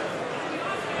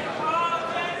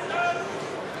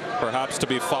 Perhaps to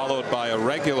be followed by a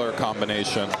regular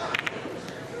combination.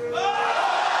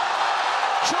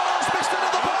 Charles missed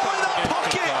another ball in that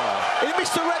pocket. He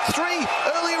missed the red 3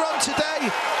 earlier on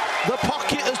today. The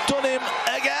pocket has done him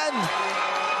again.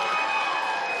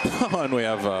 And we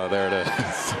have, there it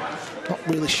is. Not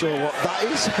really sure what that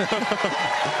is.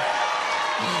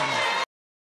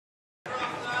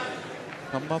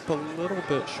 Come up a little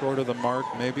bit short of the mark,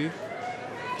 maybe.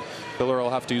 Biller will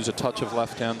have to use a touch of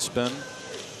left-hand spin.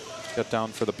 Get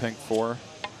down for the pink 4. Mark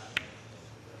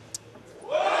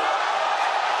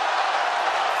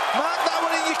that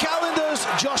one in your calendars.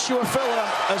 Joshua Filler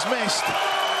has missed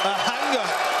a hanger.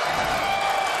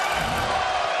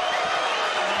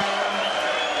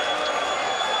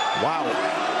 Wow.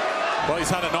 Well, he's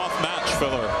had an off-match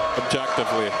filler,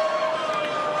 objectively.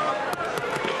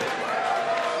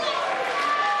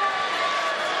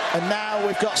 And now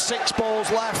we've got 6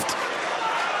 balls left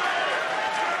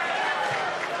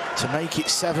to make it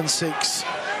 7-6.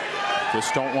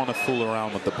 Just don't want to fool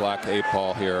around with the black 8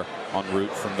 ball here en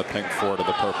route from the pink 4 to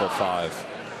the purple 5.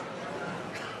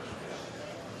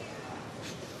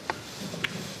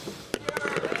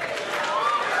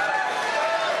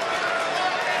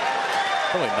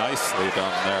 Really nicely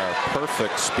done there.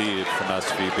 Perfect speed from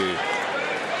SVB.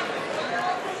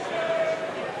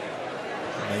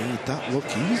 Made that look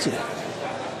easy.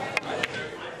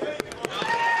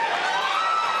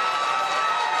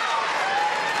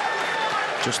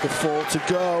 Just the 4 to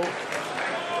go.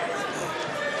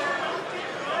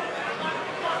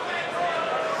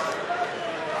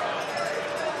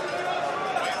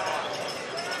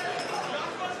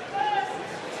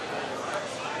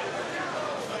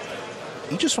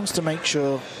 He just wants to make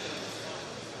sure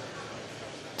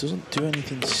doesn't do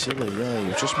anything silly. Yeah, he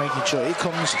was just making sure. He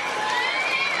comes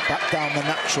back down the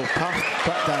natural path,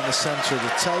 back down the centre of the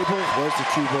table. Where's the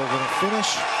cue ball going to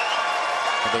finish?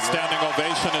 The standing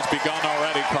ovation has begun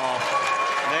already, Carl.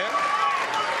 There.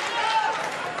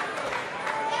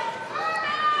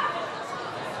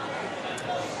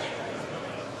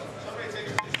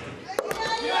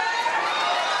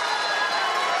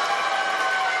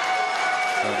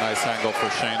 A nice angle for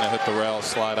Shane to hit the rail,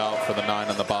 slide out for the 9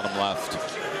 in the bottom left.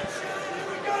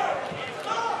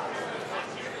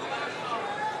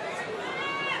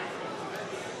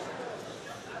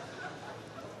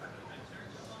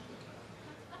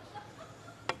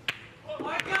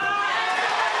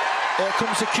 Here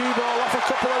comes the cue ball off a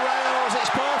couple of rails.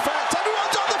 It's perfect.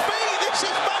 Everyone's on the feet. This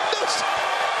is madness.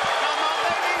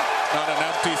 Not an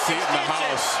empty seat in the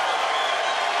house.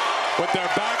 With their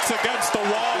backs against the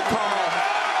wall, Carl.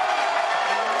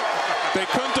 They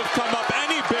couldn't have come up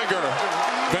any bigger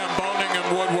than Boning and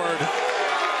Woodward.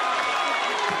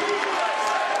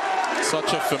 Such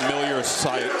a familiar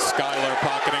sight. Skyler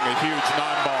pocketing a huge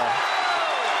 9-ball.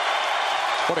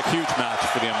 What a huge match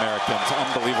for the Americans.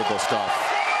 Unbelievable stuff.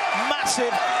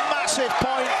 Massive, massive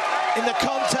point in the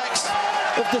context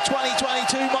of the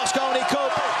 2022 Mosconi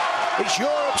Cup. It's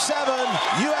Europe 7,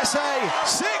 USA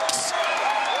 6.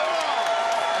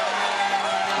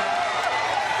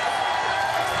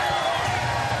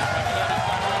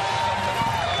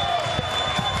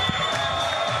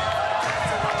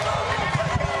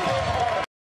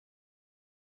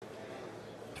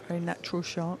 Very natural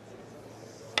shot.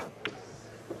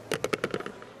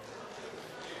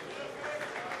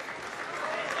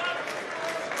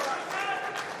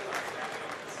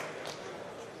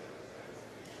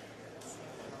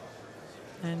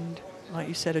 And like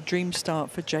you said, a dream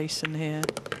start for Jayson here.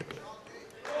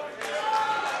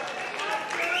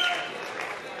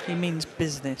 He means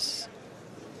business.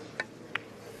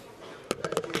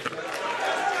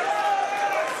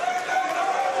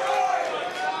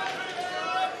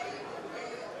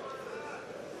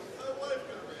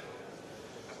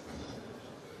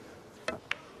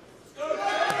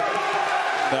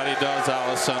 That he does,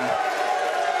 Allison.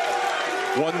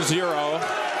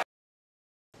 1-0.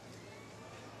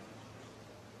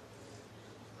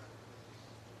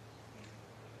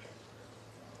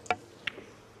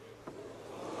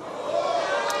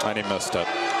 And he missed it.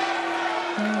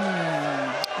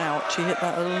 Ouch, he hit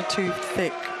that a little too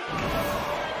thick.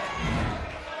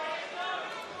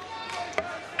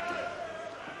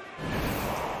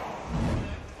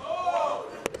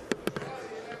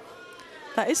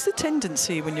 That is the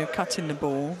tendency when you're cutting the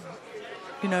ball.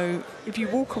 You know, if you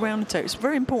walk around the table, it's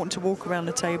very important to walk around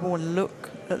the table and look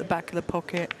at the back of the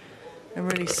pocket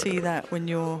and really see that when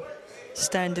you're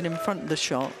standing in front of the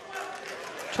shot.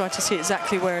 Try to see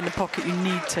exactly where in the pocket you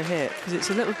need to hit, because it's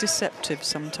a little deceptive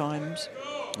sometimes.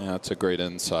 Yeah, that's a great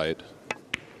insight.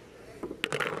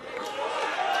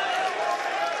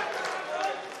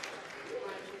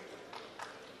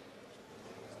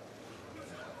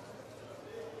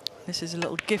 This is a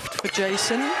little gift for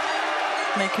Jayson,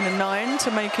 making a 9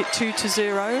 to make it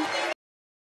 2-0. I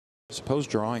suppose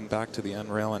drawing back to the end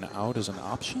rail and out is an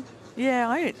option? Yeah,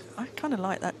 I kind of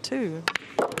like that too.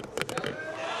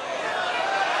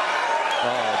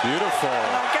 Oh, beautiful.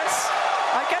 And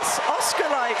I guess Oscar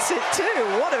likes it too.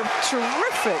 What a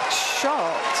terrific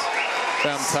shot.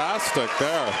 Fantastic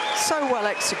there. So well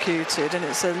executed, and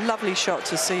it's a lovely shot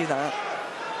to see that.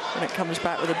 When it comes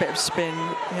back with a bit of spin,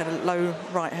 he had a low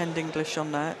right-hand English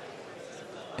on that.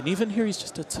 And even here, he's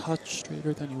just a touch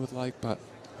straighter than you would like, but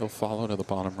he'll follow to the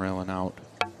bottom rail and out.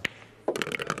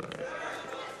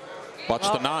 Watch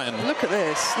the 9. Look at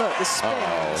this. Look, the spin.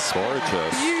 Oh,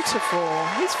 gorgeous. Beautiful.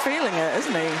 He's feeling it,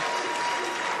 isn't he?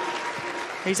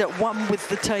 He's at one with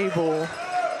the table.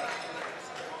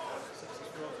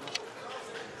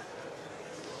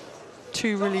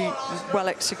 Two really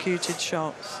well-executed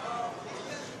shots.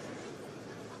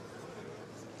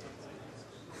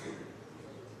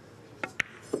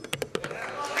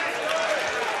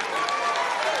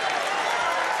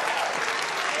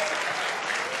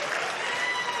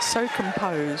 So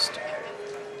composed.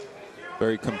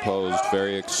 Very composed,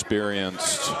 very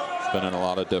experienced. Been in a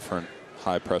lot of different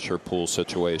high-pressure pool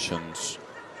situations.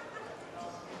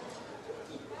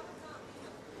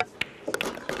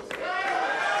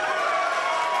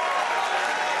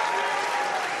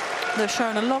 They're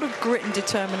showing a lot of grit and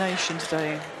determination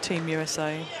today, Team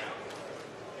USA.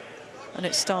 And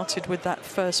it started with that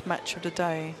first match of the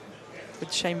day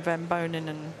with Shane Van Bonen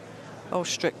and Earl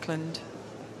Strickland.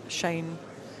 Shane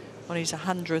on his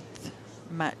 100th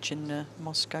match in the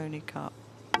Mosconi Cup.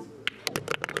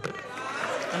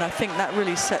 And I think that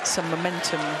really sets some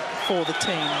momentum for the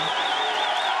team.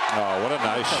 Oh, what a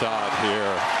nice shot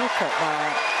here. Look at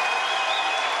that.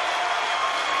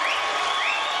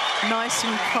 Nice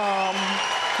and calm,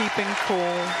 keeping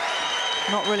cool,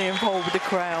 not really involved with the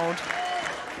crowd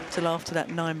till after that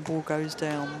 9 ball goes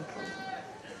down.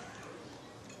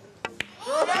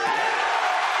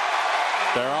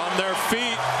 They're on their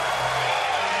feet.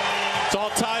 It's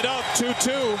all tied up,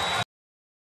 2-2.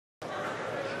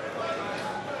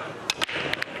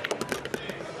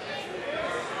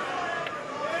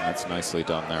 That's nicely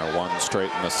done there. 1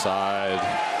 straight in the side.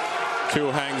 2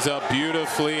 hangs up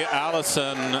beautifully.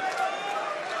 Allison.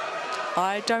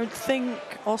 I don't think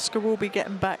Oscar will be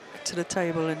getting back to the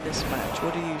table in this match.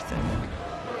 What do you think?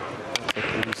 That's a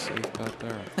pretty safe bet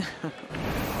there.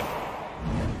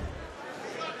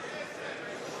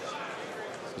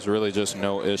 There's really just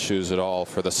no issues at all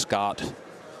for the Scot.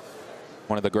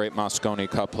 One of the great Mosconi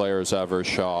Cup players ever,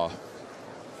 Shaw.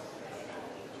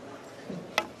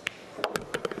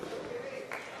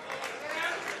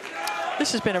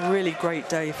 This has been a really great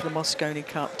day for the Mosconi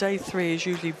Cup. Day 3 is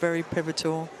usually very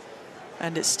pivotal,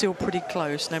 and it's still pretty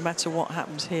close no matter what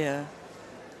happens here.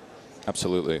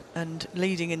 Absolutely. And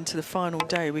leading into the final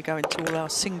day, we go into all our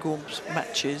singles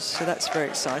matches, so that's very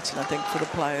exciting, I think, for the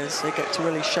players. They get to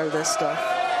really show their stuff.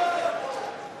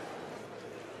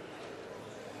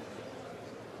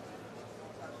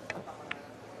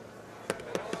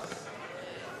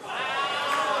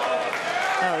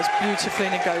 That was beautifully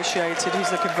negotiated.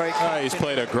 He's looking very confident. Yeah, he's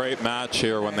played a great match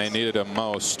here when they needed him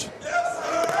most.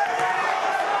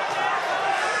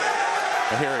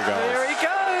 But here he goes. Here he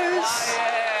goes.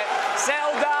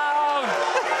 Settle down.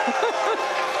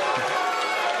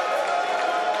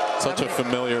 Such a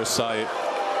familiar sight.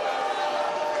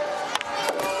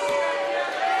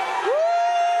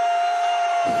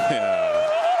 Yeah.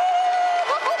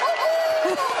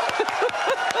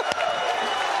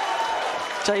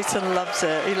 Jayson loves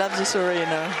it. He loves this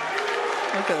arena.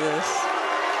 Look at this.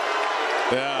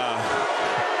 Yeah.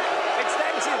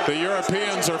 The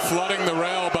Europeans are flooding the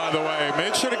rail, by the way.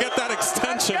 Make sure to get that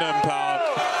extension in, pal.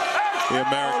 The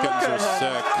Americans are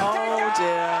sick. Oh,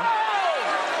 dear.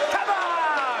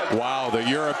 Wow, the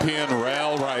European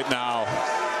rail right now.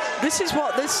 This is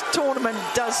what this tournament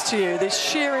does to you, this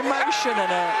sheer emotion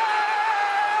in it.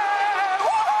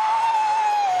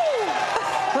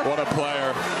 What a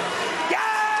player.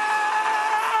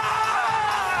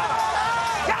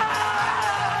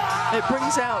 It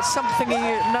brings out something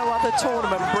no other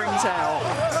tournament brings out.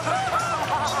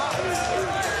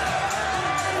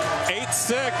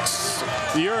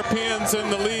 8-6. The Europeans in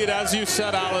the lead. As you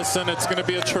said, Allison, it's going to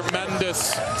be a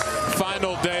tremendous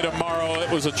final day tomorrow. It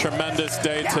was a tremendous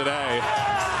day today.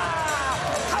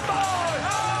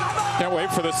 Can't wait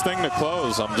for this thing to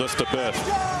close. I'm just a bit.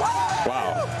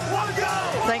 Wow.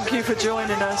 Thank you for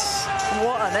joining us.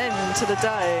 What an end to the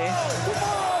day.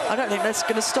 I don't think that's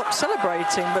going to stop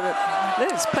celebrating, but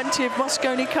there's plenty of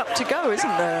Mosconi Cup to go,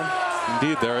 isn't there?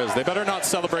 Indeed there is. They better not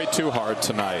celebrate too hard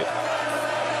tonight.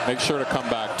 Make sure to come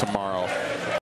back tomorrow.